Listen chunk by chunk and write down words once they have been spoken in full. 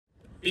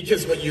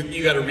Because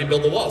you got to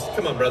rebuild the walls.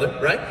 Come on, brother,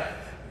 right?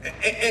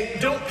 And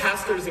don't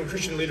pastors and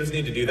Christian leaders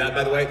need to do that,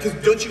 by the way? Because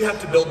don't you have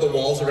to build the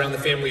walls around the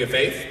family of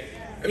faith?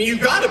 I mean, you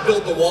got to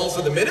build the walls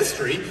of the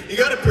ministry. You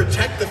got to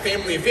protect the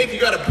family of faith. You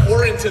got to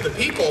pour into the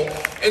people.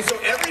 And so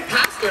every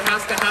pastor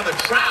has to have a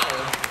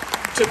trowel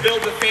to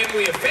build the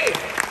family of faith.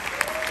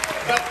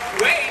 But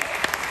wait,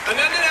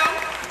 no.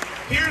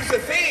 Here's the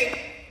thing.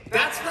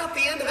 That's not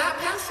the end of that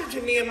passage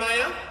in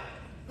Nehemiah.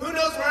 Who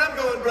knows where I'm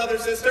going, brother,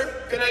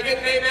 sister? Can I get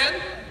an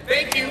amen?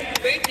 Thank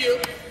you.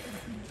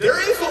 There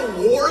is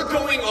a war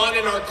going on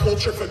in our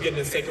culture, for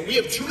goodness sake, and we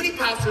have too many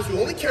pastors who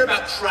only care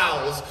about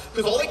trowels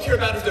because all they care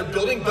about is their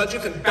building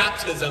budgets and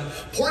baptism,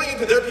 pouring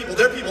into their people.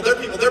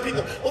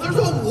 Well, there's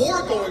a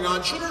war going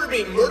on. Children are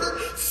being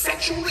murdered,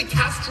 sexually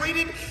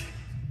castrated,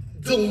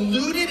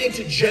 deluded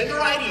into gender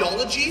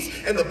ideologies,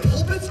 and the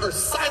pulpits are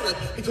silent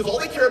because all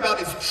they care about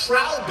is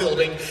trowel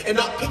building and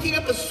not picking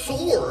up a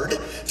sword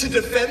to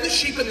defend the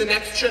sheep in the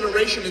next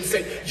generation and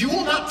say, you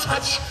will not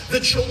touch the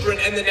children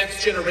and the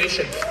next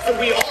generation. So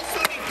we also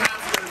need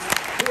pastors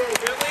who are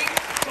willing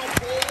to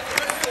hold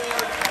the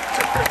sword,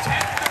 to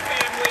protect the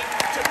family,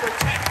 to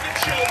protect the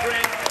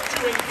children,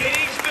 to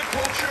engage the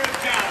culture of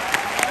death,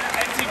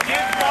 and to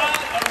give God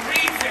a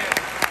reason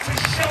to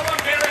show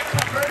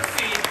America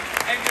mercy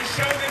and to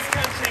show this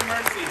country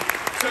mercy.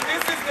 So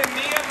this is the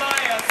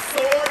Nehemiah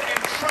sword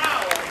and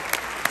trowel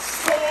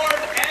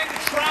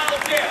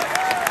gift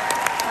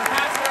for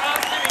Pastor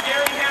Austin and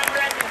Gary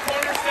Hamrick and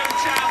Cornerstone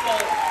Chapel.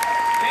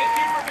 Thank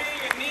you for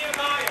being a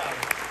Nehemiah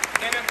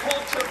in a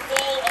culture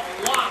full of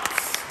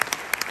lots.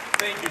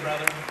 Thank you,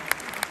 brother.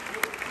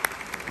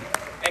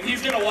 And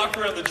he's going to walk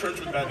around the church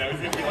with that now. He's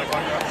going to be like,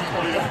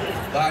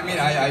 I mean,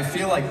 I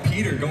feel like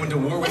Peter going to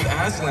war with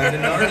Aslan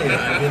and Ertle.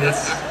 I mean,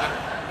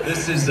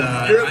 this is...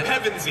 You're a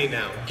Pevensey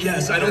now.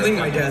 Yes, I don't think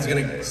my dad's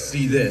going to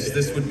see this.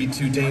 This would be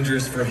too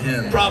dangerous for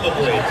him.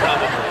 Probably.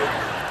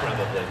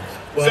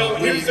 Well, so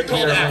here's the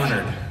call to action.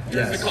 Honored.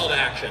 Here's the call to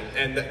action.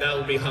 And that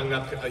will be hung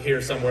up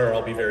here somewhere or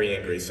I'll be very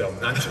angry. So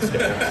I'm just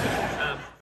kidding.